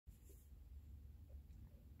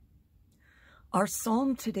Our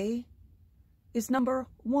psalm today is number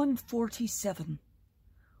 147.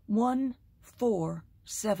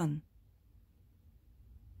 147.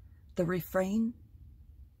 The refrain: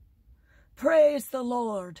 Praise the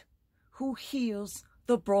Lord, who heals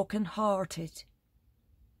the brokenhearted.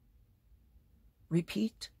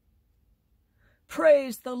 Repeat.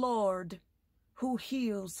 Praise the Lord, who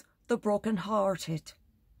heals the brokenhearted.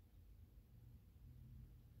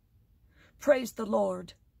 Praise the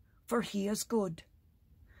Lord, for he is good.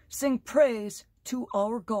 Sing praise to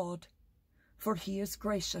our God, for he is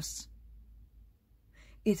gracious.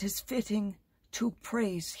 It is fitting to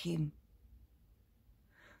praise him.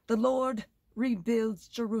 The Lord rebuilds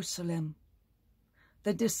Jerusalem.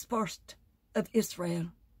 The dispersed of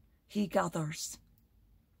Israel he gathers.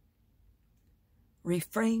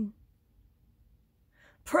 Refrain: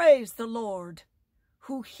 Praise the Lord,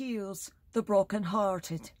 who heals the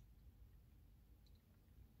brokenhearted.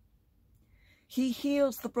 He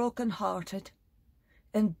heals the brokenhearted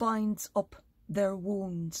and binds up their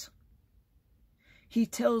wounds. He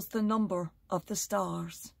tells the number of the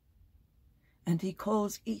stars, and he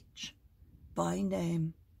calls each by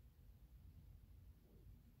name.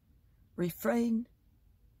 Refrain: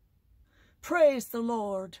 Praise the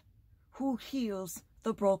Lord, who heals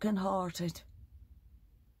the brokenhearted.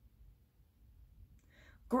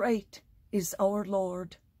 Great is our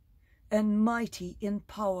Lord, and mighty in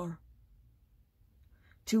power.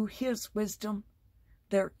 To his wisdom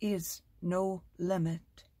there is no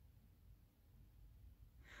limit.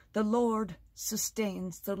 The Lord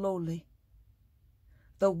sustains the lowly.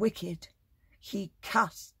 The wicked he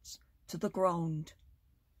casts to the ground.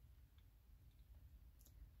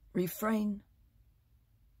 Refrain: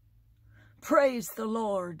 Praise the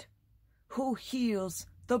Lord, who heals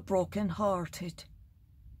the brokenhearted.